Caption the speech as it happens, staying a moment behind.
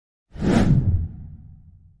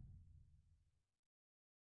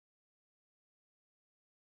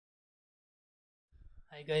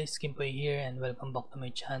Hi guys, Kimpoy here and welcome back to my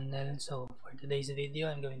channel. So for today's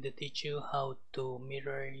video, I'm going to teach you how to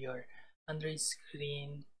mirror your Android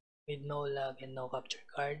screen with no lag and no capture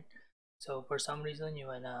card. So for some reason you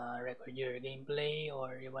wanna record your gameplay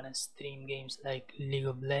or you wanna stream games like League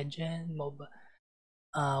of Legends,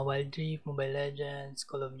 Wild Rift, Mobile Legends,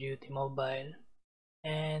 Call of Duty Mobile,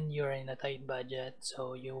 and you're in a tight budget,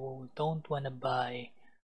 so you don't wanna buy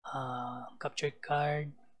a capture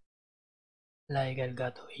card like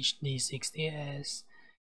Elgato HD 60S,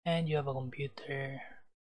 and you have a computer,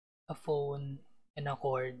 a phone, and a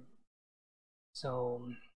cord. So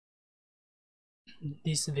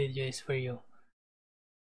this video is for you.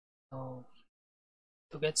 So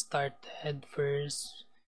to get started, first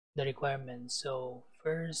the requirements. So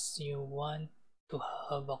first you want to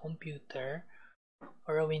have a computer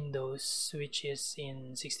or a Windows which is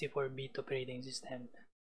in 64-bit operating system.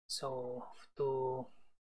 So to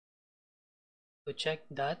check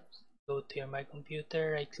that, go to your My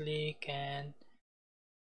Computer, right click and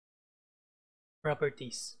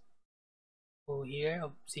Properties. Go here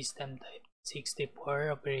of system type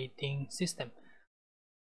 64 operating system.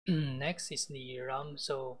 Next is the RAM.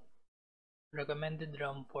 So recommended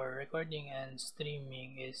RAM for recording and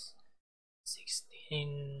streaming is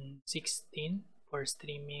 16 for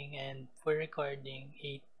streaming, and for recording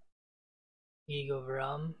 8 gig of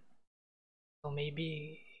RAM. So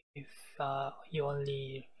maybe if you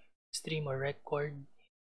only stream or record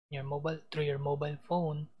your mobile through your mobile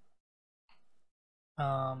phone,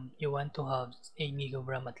 you want to have 8 gig of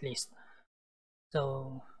RAM at least.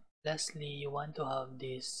 So lastly, you want to have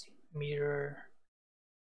this mirror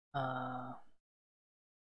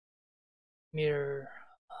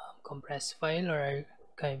compressed file or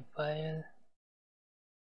archive file.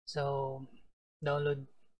 So download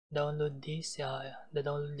this. The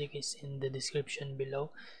download link is in the description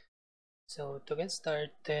below. So to get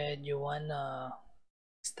started, you wanna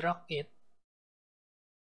extract it.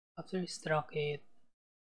 After you extract it,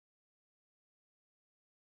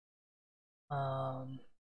 you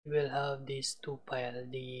will have these two files: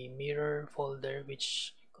 the mirror folder,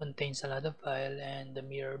 which contains a lot of file, and the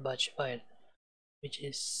mirror batch file, which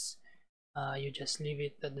is you just leave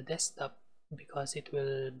it at the desktop because it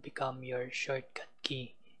will become your shortcut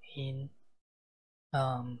key in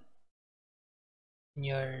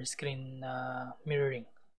your screen mirroring.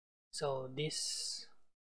 So this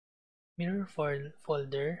mirror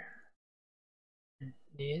folder,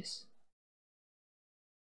 this,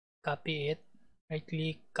 copy it, right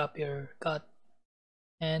click, copy or cut,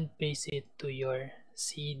 and paste it to your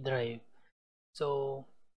C drive. So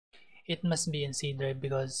it must be in C drive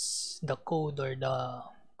because the code or the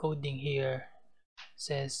coding here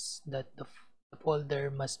says that the folder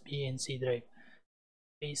must be in C drive.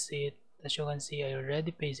 Paste it. As you can see, I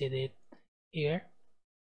already pasted it here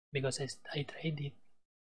because I tried it.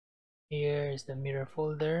 Here is the mirror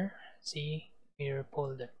folder. See, mirror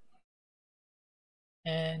folder,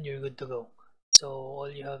 and you're good to go. So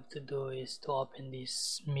all you have to do is to open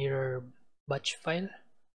this mirror batch file.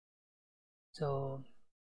 So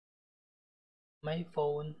my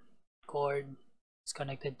phone cord is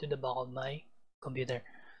connected to the back of my computer,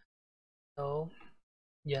 so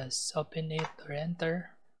just open it or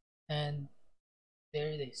enter, and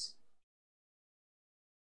there it is.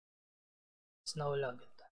 It's no longer.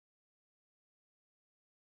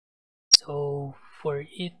 So for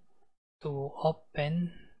it to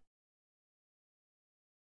open,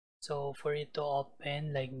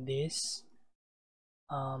 like this,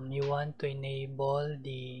 you want to enable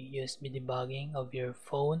the USB debugging of your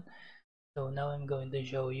phone. So now I'm going to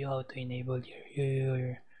show you how to enable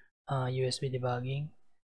your USB debugging.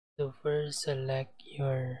 So first, select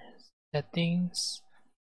your settings,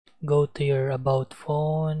 go to your about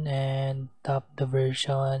phone and tap the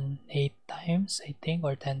version 8 times, I think,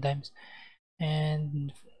 or 10 times.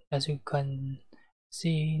 And as you can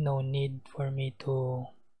see, no need for me to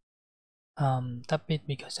tap it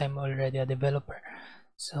because I'm already a developer.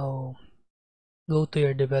 So go to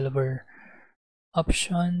your developer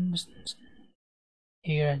options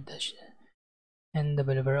here, and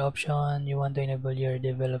developer option, you want to enable your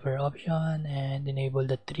developer option and enable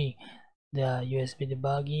the USB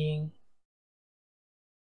debugging,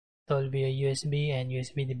 via USB, and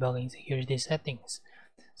USB debugging security settings.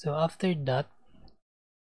 So after that,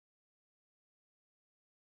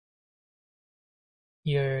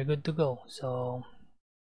 you're good to go. So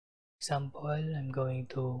example, I'm going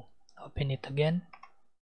to open it again,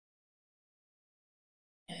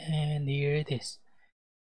 and here it is.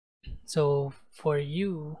 So for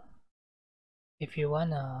you, if you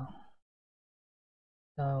wanna,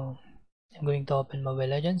 so I'm going to open Mobile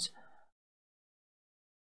Legends.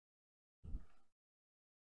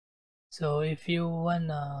 So if you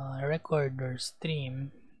wanna record or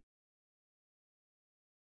stream,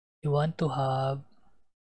 you want to have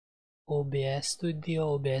OBS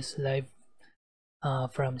Studio, OBS Live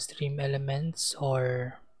from Stream Elements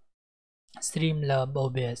or Streamlab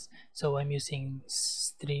OBS. So I'm using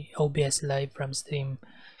OBS Live from Stream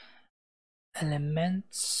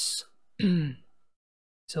Elements.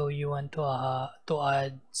 So you want to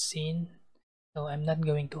add scene. So I'm not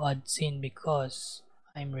going to add scene because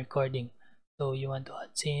I'm recording. So you want to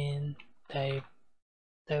add scene, type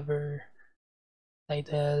whatever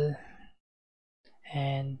title,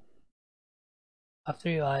 and after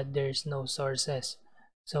you add, there's no sources.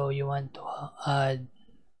 So you want to add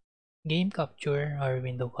game capture or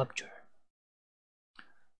window capture.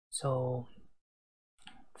 So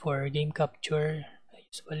for game capture,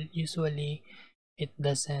 usually it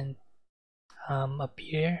doesn't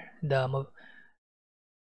appear.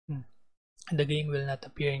 The game will not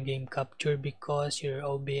appear in game capture because your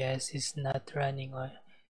OBS is not running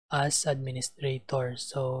as administrator.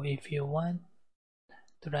 So if you want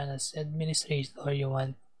to run as administrator, you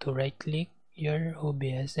want to right click your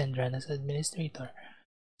OBS and run as administrator.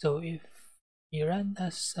 So if you run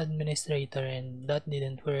as administrator and that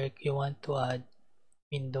didn't work, you want to add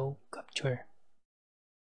window capture.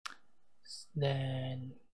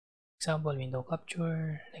 Then example window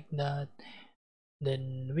capture like that.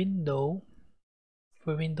 Then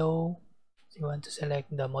for window, you want to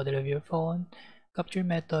select the model of your phone. Capture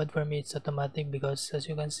method, for me it's automatic because as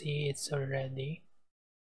you can see it's already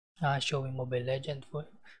showing Mobile Legend.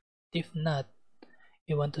 If not,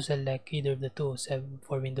 you want to select either of the two,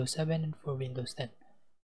 for Windows 7 and for Windows 10.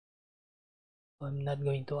 So I'm not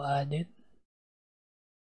going to add it.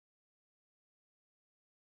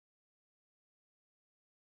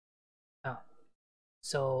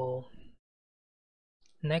 So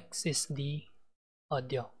next is the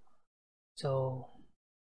audio. So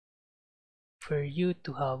for you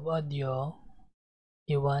to have audio,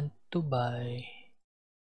 you want to buy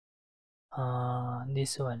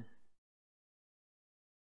this one,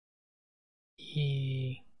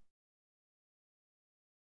 the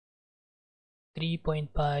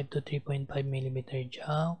 3.5 to 3.5 millimeter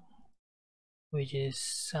jack, which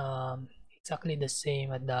is exactly the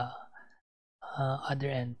same at the other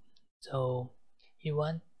end. So you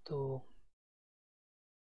want to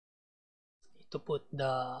put the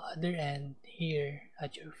other end here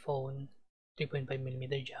at your phone, 3.5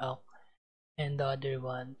 millimeter jack, and the other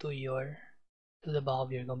one to the back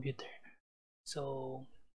of your computer. So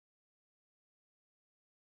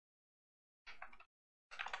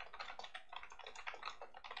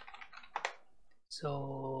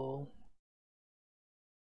so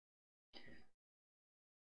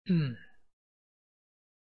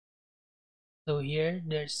here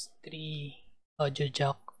there's 3 audio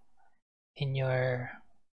jack in your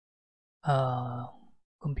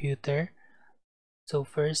computer. So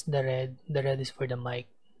first the red is for the mic,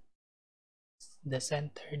 the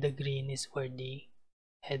center, the green is for the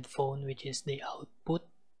headphone, which is the output,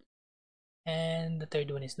 and the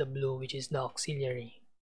third one is the blue, which is the auxiliary.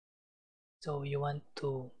 So you want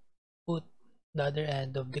to put the other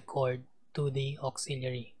end of the cord to the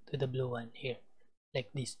auxiliary, to the blue one here, like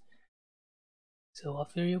this. So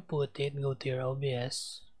after you put it, go to your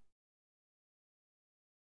OBS,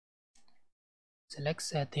 select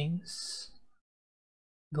settings,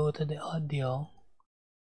 go to the audio,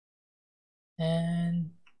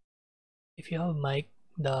 and if you have mic,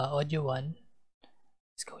 the audio one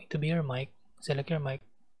is going to be your mic. Select your mic.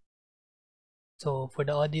 So for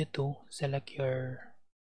the audio 2, select your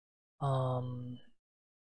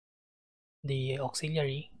the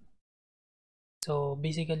auxiliary. So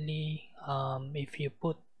basically if you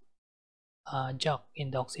put jack in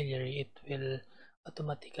the auxiliary, it will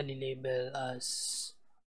automatically label as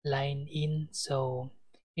line in. So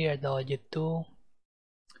here the audio 2,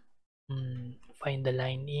 find the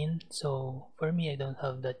line in. So for me, I don't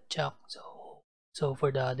have that jack, so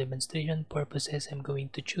for the demonstration purposes, I'm going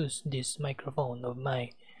to choose this microphone of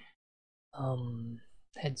my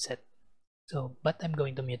headset. So but I'm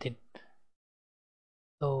going to mute it.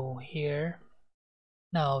 So here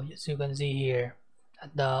now, as you can see here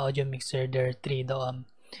at the audio mixer, there are 3: the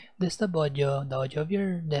desktop audio, the audio of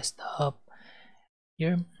your desktop,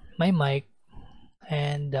 my mic,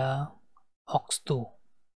 and the aux 2,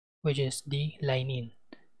 which is the line in.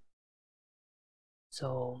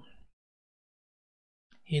 So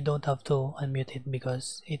you don't have to unmute it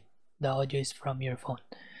because the audio is from your phone.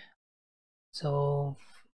 So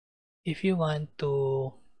if you want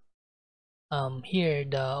to hear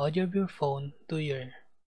the audio of your phone to your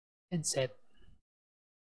headset,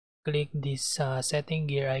 click this setting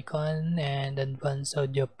gear icon and advanced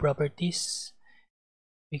audio properties,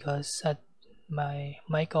 because at my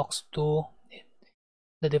mic aux 2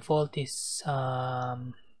 the default is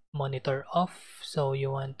monitor off, so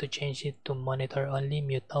you want to change it to monitor only,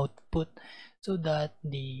 mute output, so that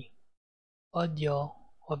the audio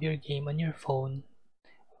of your game on your phone,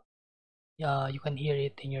 you can hear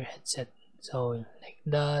it in your headset. So like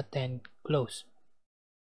that, and close.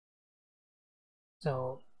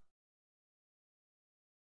 So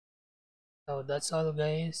that's all,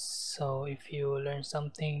 guys. So if you learned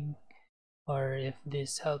something, or if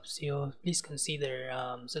this helps you, please consider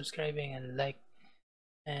subscribing and like,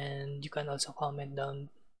 and you can also comment down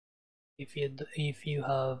if you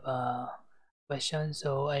have questions.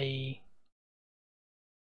 So I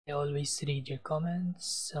always read your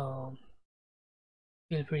comments, so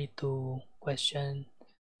feel free to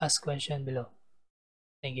ask question below.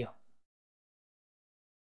 Thank you.